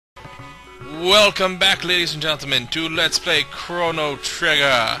Welcome back, ladies and gentlemen, to Let's Play Chrono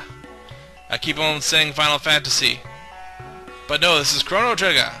Trigger. I keep on saying Final Fantasy, but no, this is Chrono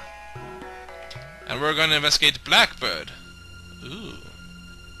Trigger. And we're going to investigate Blackbird. Ooh.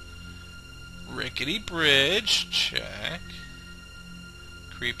 Rickety bridge, check.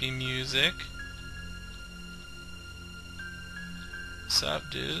 Creepy music. What's up,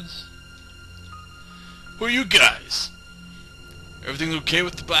 dudes? Who are you guys? Everything okay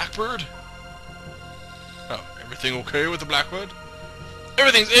with the Blackbird? Oh, everything okay with the Blackbird?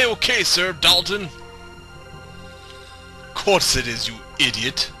 Everything's A-okay, Sir Dalton. Of course it is, you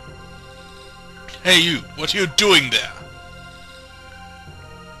idiot. Hey you, what are you doing there?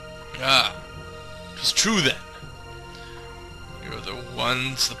 Ah, it's true then. You're the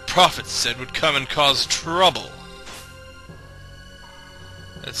ones the prophet said would come and cause trouble.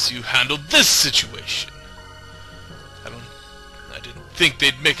 Let's see who handled this situation. I didn't think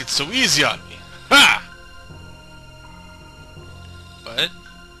they'd make it so easy on me. Ha! What?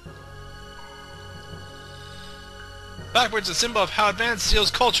 Blackbird's a symbol of how advanced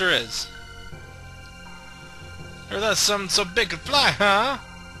Zeal's culture is. Or that's something so big could fly, huh?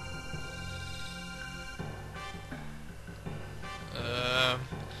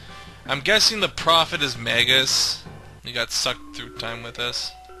 I'm guessing the prophet is Magus. He got sucked through time with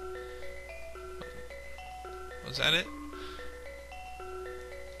us. Was that it?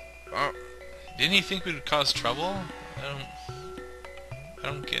 Oh, didn't he think we would cause trouble? I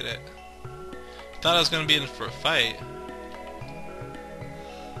don't get it. Thought I was gonna be in for a fight.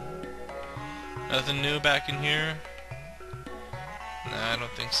 Nothing new back in here? Nah, I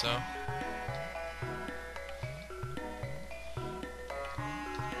don't think so.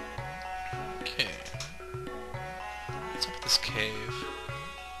 Okay. What's up with this cave?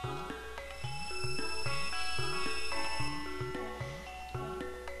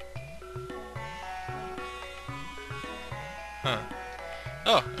 Huh.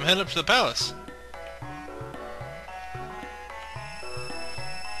 Oh, I'm heading up to the palace.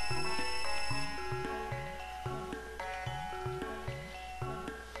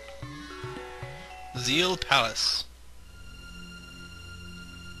 Zeal Palace.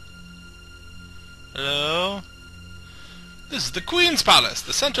 Hello? This is the Queen's Palace,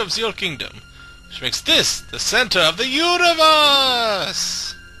 the center of Zeal Kingdom, which makes this the center of the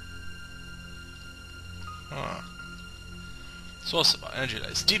universe! Huh. Source of energy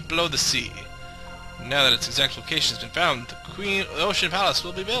lies deep below the sea. Now that its exact location has been found, the Ocean Palace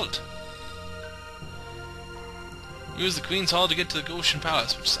will be built. Use the Queen's Hall to get to the Ocean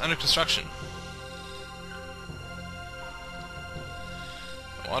Palace, which is under construction.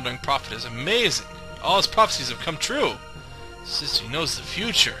 The Wandering Prophet is amazing. All his prophecies have come true. Since he knows the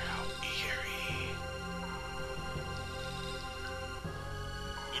future. How eerie.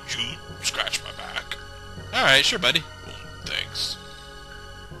 Would you scratch my back? Alright, sure, buddy. Thanks.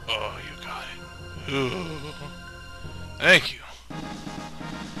 Oh, you got it. Ooh. Thank you.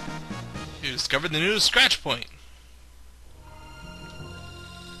 You discovered the new scratch point.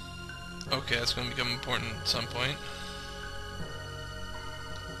 Okay, that's going to become important at some point.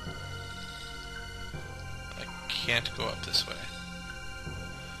 I can't go up this way.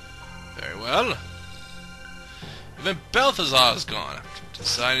 Very well. Even Balthazar is gone after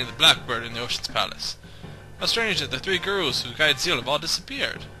designing the Blackbird in the Ocean's Palace. How strange that the three gurus who guide Zeal have all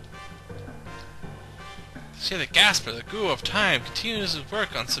disappeared. They say that Gasper, the guru of time, continues his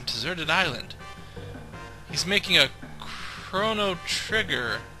work on some deserted island. He's making a Chrono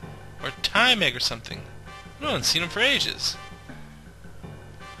Trigger, or time egg or something. No one's seen him for ages.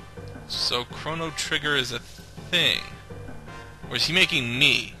 So Chrono Trigger is a thing. Or is he making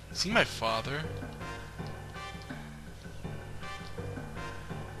me? Is he my father?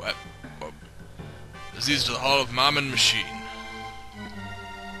 What? Disease to the Hall of Mammon Machine.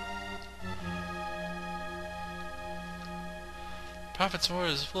 The Prophet's aura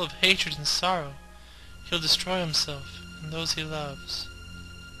is full of hatred and sorrow. He'll destroy himself and those he loves.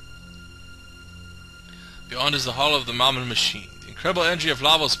 Beyond is the Hall of the Mammon Machine. The incredible energy of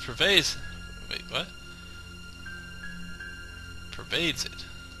Lavos pervades... Wait, what? Pervades it.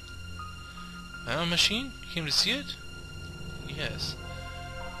 Mammon Machine? You came to see it? Yes.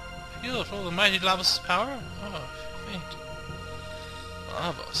 Feel full of the mighty Lavos' power? Oh, faint.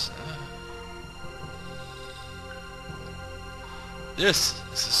 Lavos. This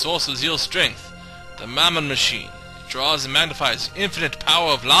is the source of Zeal's strength, the Mammon Machine. It draws and magnifies the infinite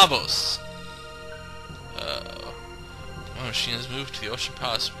power of Lavos. The Mammon Machine has moved to the Ocean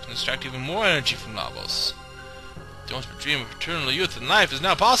Palace. We can extract even more energy from Lavos. The ultimate dream of eternal youth and life is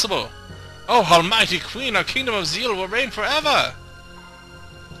now possible. Oh, Almighty Queen, our kingdom of Zeal will reign forever!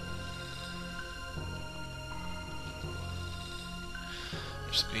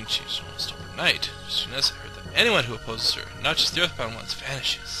 There's Queen Chief's almost overnight. As soon as I heard that anyone who opposes her, not just the Earthbound ones,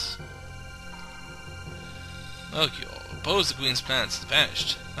 vanishes. Look, you all oppose the Queen's plans and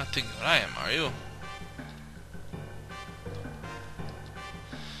vanished. Not thinking what I am, are you?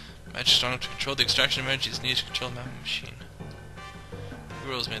 Magic strong enough to control the extraction of energy is needed to control the Mammoth Machine. The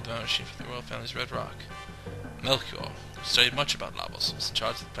girls made the Mammoth Machine for the royal family's Red Rock. Melchior, who studied much about Lavos, was in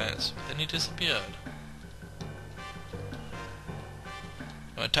charge of the planets, but then he disappeared.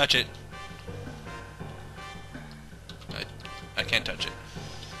 Don't touch it. I can't touch it.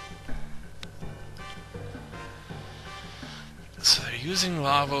 So they're using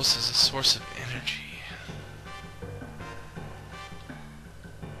Lavos as a source of energy.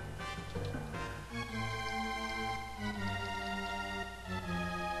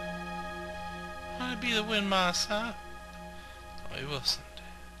 Wanna be the windmaster? Oh, you will someday.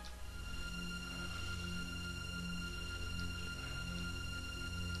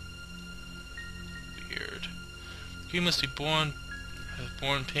 Weird. You must be have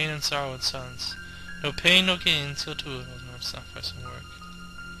borne pain and sorrow in silence. No pain, no gain, so too it will not sacrifice and work.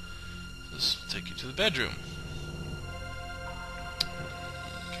 So this will take you to the bedroom.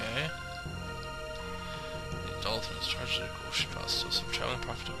 Okay. The dolphin is charged at a ocean palace, still some traveling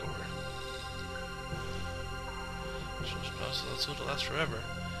prophet took over. Ocean palace, let's go to last forever.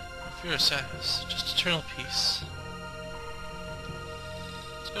 No fear or sadness, just eternal peace.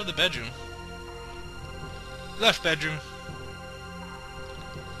 Let's go to the bedroom. Left bedroom.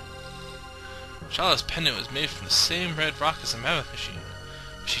 Charlotte's pendant was made from the same red rock as the Mammoth Machine.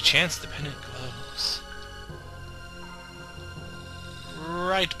 If she chanced, the pendant glows.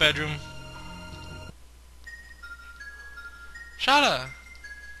 Right bedroom. Charlotte!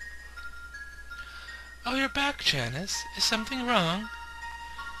 Oh, you're back, Janice. Is something wrong?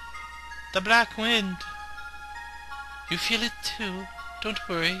 The black wind. You feel it too. Don't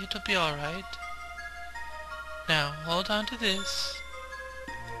worry, it'll be alright. Now, hold on to this.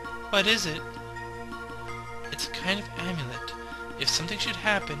 What is it? It's a kind of amulet. If something should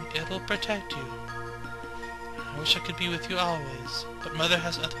happen, it'll protect you. I wish I could be with you always, but Mother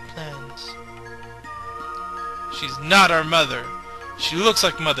has other plans. She's not our mother. She looks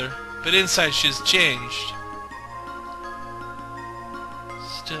like Mother, but inside she's changed.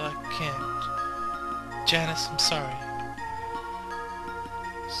 Still, I can't. Janice, I'm sorry.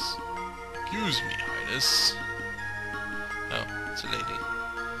 Excuse me, Highness. Oh, it's a lady.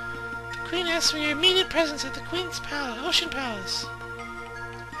 The Queen asked for your immediate presence at the Queen's Palace, Ocean Palace.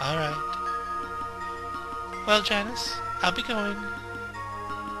 Alright. Well, Janice, I'll be going.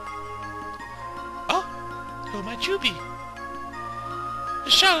 Oh, who might you be?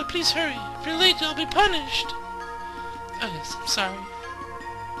 Charlotte, please hurry. If you're late, I'll be punished. Oh yes, I'm sorry.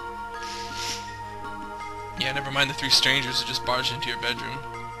 Yeah, never mind the three strangers who just barged into your bedroom.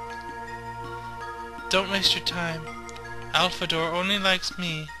 Don't waste your time. Alphador only likes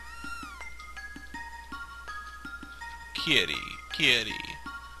me. Kitty, kitty.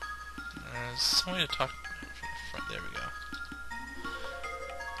 There's some way to talk from the front. There we go.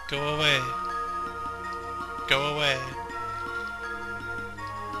 Go away. Go away.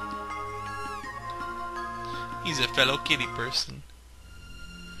 He's a fellow kitty person.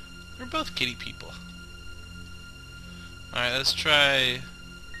 We're both kitty people. Alright, let's try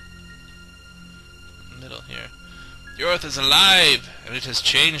the middle here. The Earth is alive, and it has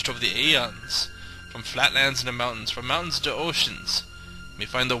changed over the aeons. From flatlands into mountains, from mountains to oceans. Let me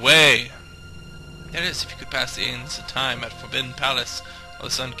find the way. That is, if you could pass the aeons of time at Forbidden Palace or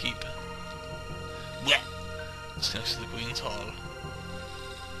the Sun Keep. Blech! It's next to the Queen's Hall.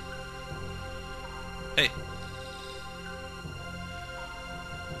 Hey.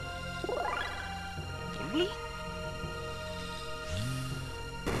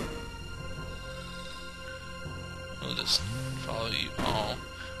 We'll just follow you. Oh.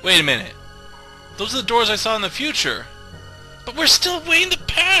 Wait a minute. Those are the doors I saw in the future. But we're still way in the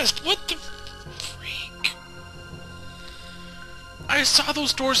past. What the freak? I saw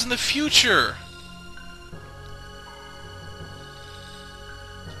those doors in the future.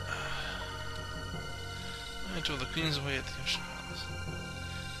 I told the Queen's away at the Ocean Palace.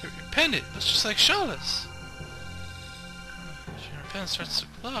 Your pendant looks just like Charlotte's. Your pendant starts to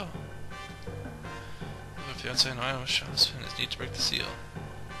glow. If the outside know I know Charlotte's pendants need to break the seal.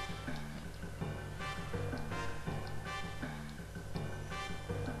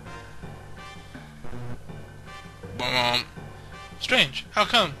 Strange. How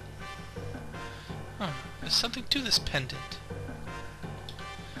come? Huh. There's something to this pendant.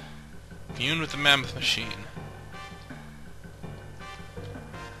 Commune with the Mammoth Machine.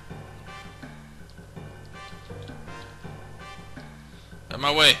 The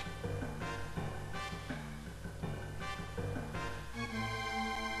on my way.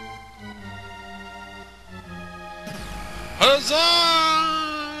 Huzzah!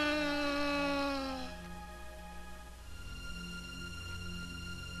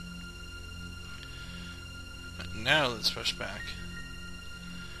 Now let's rush back.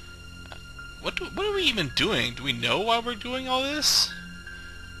 What are we even doing? Do we know why we're doing all this?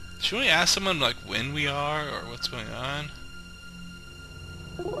 Should we ask someone like when we are or what's going on?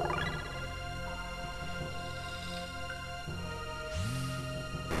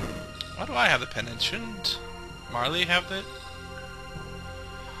 Why do I have the pendant? Shouldn't Marley have that?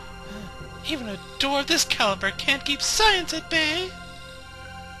 Even a door of this caliber can't keep science at bay!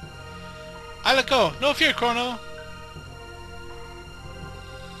 I let go! No fear, Chrono!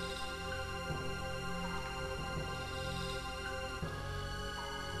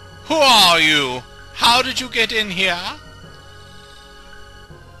 Who are you? How did you get in here?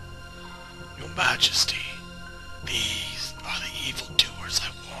 Your Majesty, these are the evildoers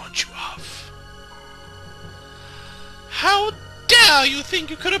I warned you of. How dare you think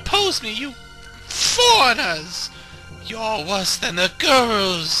you could oppose me, you foreigners! You're worse than the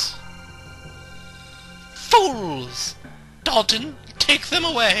gurus! Fools! Dalton, take them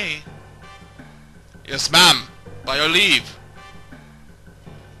away! Yes, ma'am. By your leave.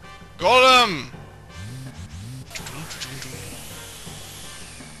 Golem!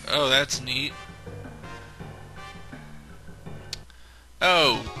 Oh, that's neat.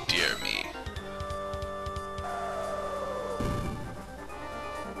 Oh, dear me.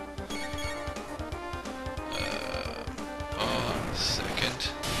 Hold on a second.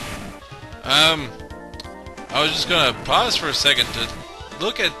 I was just gonna pause for a second to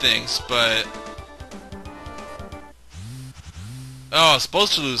look at things, but... Oh, I was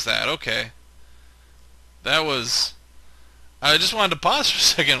supposed to lose that, okay. That was... I just wanted to pause for a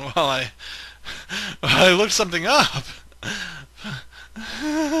second while I looked something up.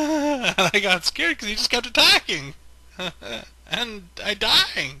 And I got scared because he just kept attacking. And I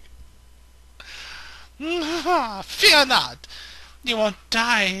dying. Fear not. You won't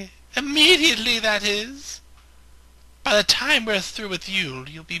die immediately, that is. By the time we're through with you,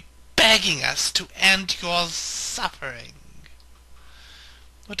 you'll be begging us to end your suffering.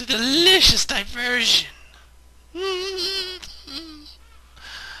 What a delicious diversion!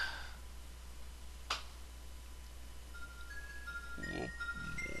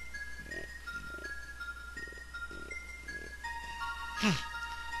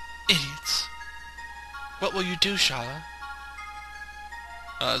 Idiots! What will you do, Shala?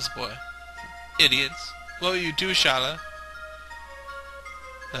 This boy. Idiots! What will you do, Shala?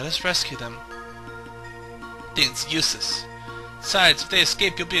 Let us rescue them. Thing's useless. Besides, if they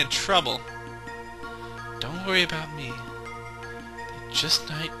escape, you'll be in trouble. Don't worry about me. They just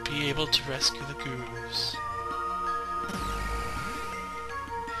might be able to rescue the gurus.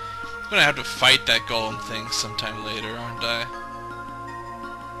 I'm gonna have to fight that golem thing sometime later, aren't I?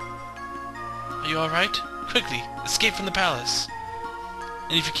 Are you alright? Quickly, escape from the palace.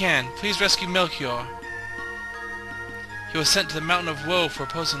 And if you can, please rescue Melchior. He was sent to the Mountain of Woe for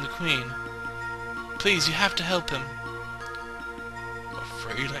opposing the Queen. Please, you have to help him. I'm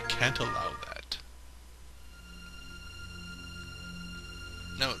afraid I can't allow that.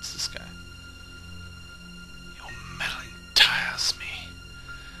 No, it's this guy. Your meddling tires me.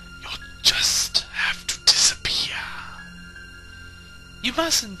 You'll just have to disappear. You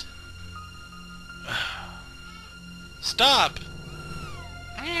mustn't. Stop!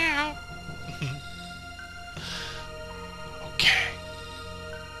 Meow. Okay.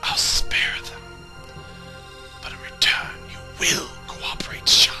 I'll spare them. But in return, you will cooperate,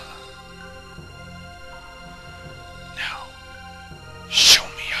 Shala. Now, show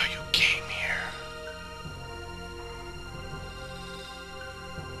me how you came here.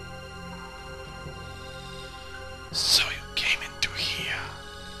 So you came into here.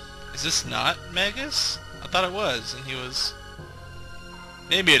 Is this not Magus? I thought it was, and he was...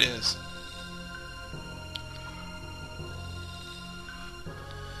 Maybe it is.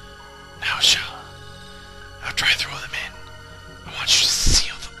 Now, Shala, after I throw them in, I want you to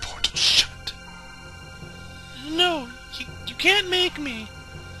seal the portal shut. No, you can't make me.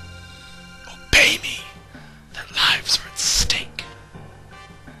 Obey me. Their lives are at stake.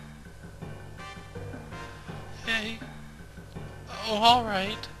 Hey. Oh, all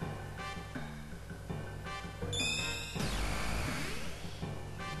right.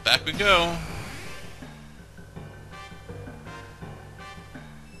 Back we go.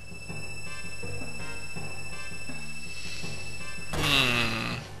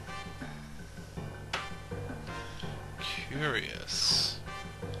 Curious.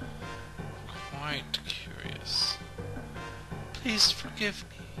 quite curious. Please forgive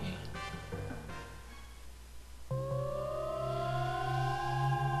me.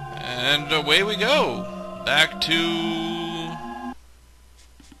 And away we go! Back to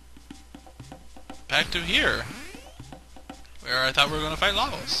here. Where I thought we were going to fight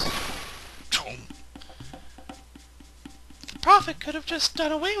Lavos. The Prophet could have just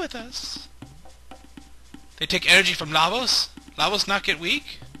done away with us. They take energy from Lavos? Lavos not get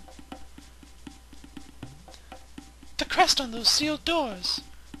weak? The crest on those sealed doors.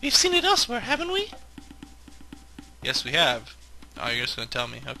 We've seen it elsewhere, haven't we? Yes, we have. Oh, you're just going to tell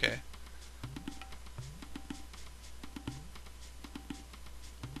me. Okay.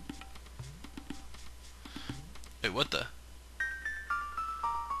 Wait, what the?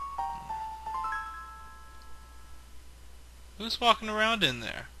 Who's walking around in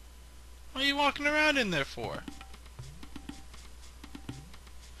there? What are you walking around in there for?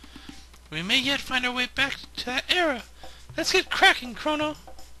 We may yet find our way back to that era. Let's get cracking, Chrono.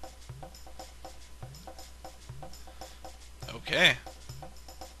 Okay.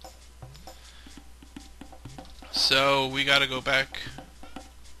 So we gotta go back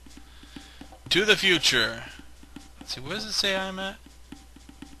to the future. Let's see, where does it say I'm at?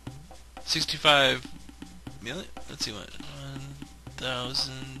 65 million? Let's see what.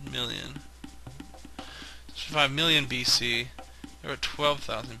 1,000 million. 65 million BC. They were at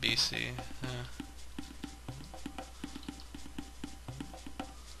 12,000 BC. Yeah.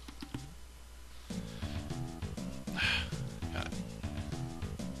 Got it.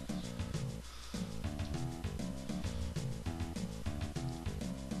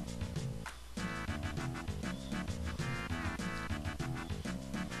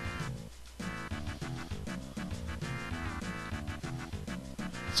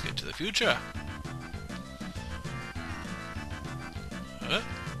 Let's get to the future.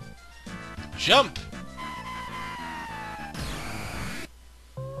 Jump!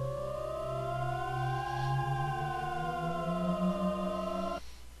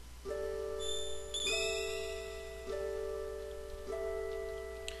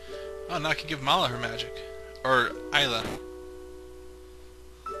 Oh, now I can give Mala her magic. Or Isla.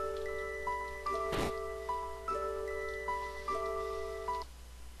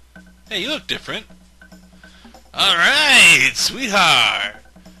 Hey, you look different. Alright, sweetheart!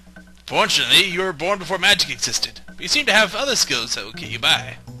 Fortunately, you were born before magic existed, but you seem to have other skills that will get you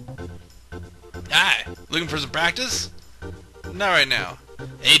by. Hi, looking for some practice? Not right now.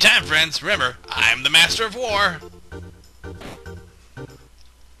 Anytime, friends. Remember, I'm the Master of War!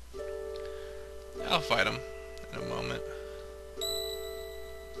 I'll fight him in a moment.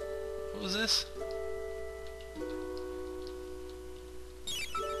 What was this?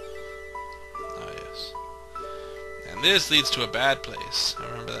 Oh, yes. And this leads to a bad place. I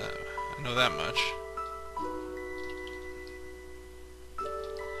remember that. I know that much.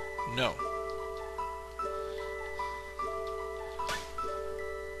 No.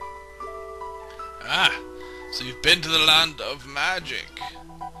 Ah! So you've been to the land of magic.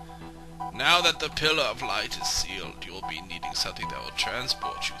 Now that the Pillar of Light is sealed, you'll be needing something that will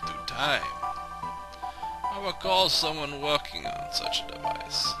transport you through time. I recall someone working on such a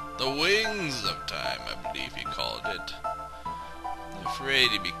device. The Wings of Time, I believe he called it. I'm afraid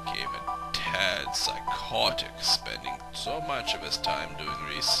he became a tad psychotic, spending so much of his time doing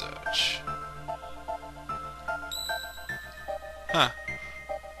research. Huh.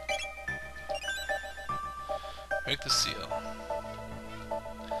 Break the seal.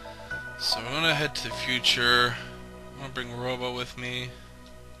 So we're gonna head to the future. I'm gonna bring Robo with me.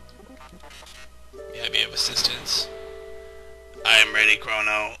 Yeah, be of assistance. I am ready,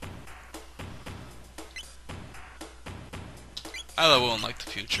 Chrono. Isla won't like the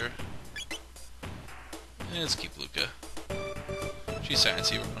future. Let's keep Luca. She's starting to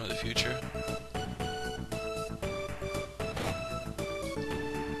see we're going to the future.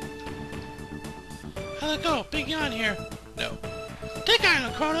 How'd it go? Big yawn here. No. Take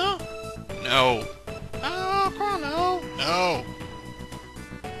Isla, Chrono! No. Oh, Chrono! No!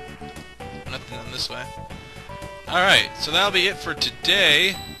 Nothing on this way. Alright, so that'll be it for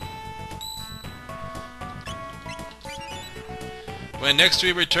today. When next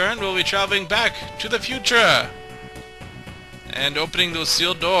we return, we'll be traveling back to the future and opening those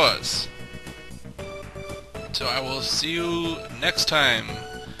sealed doors. So I will see you next time,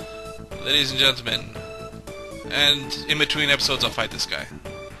 ladies and gentlemen. And in between episodes, I'll fight this guy.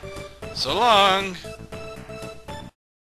 So long!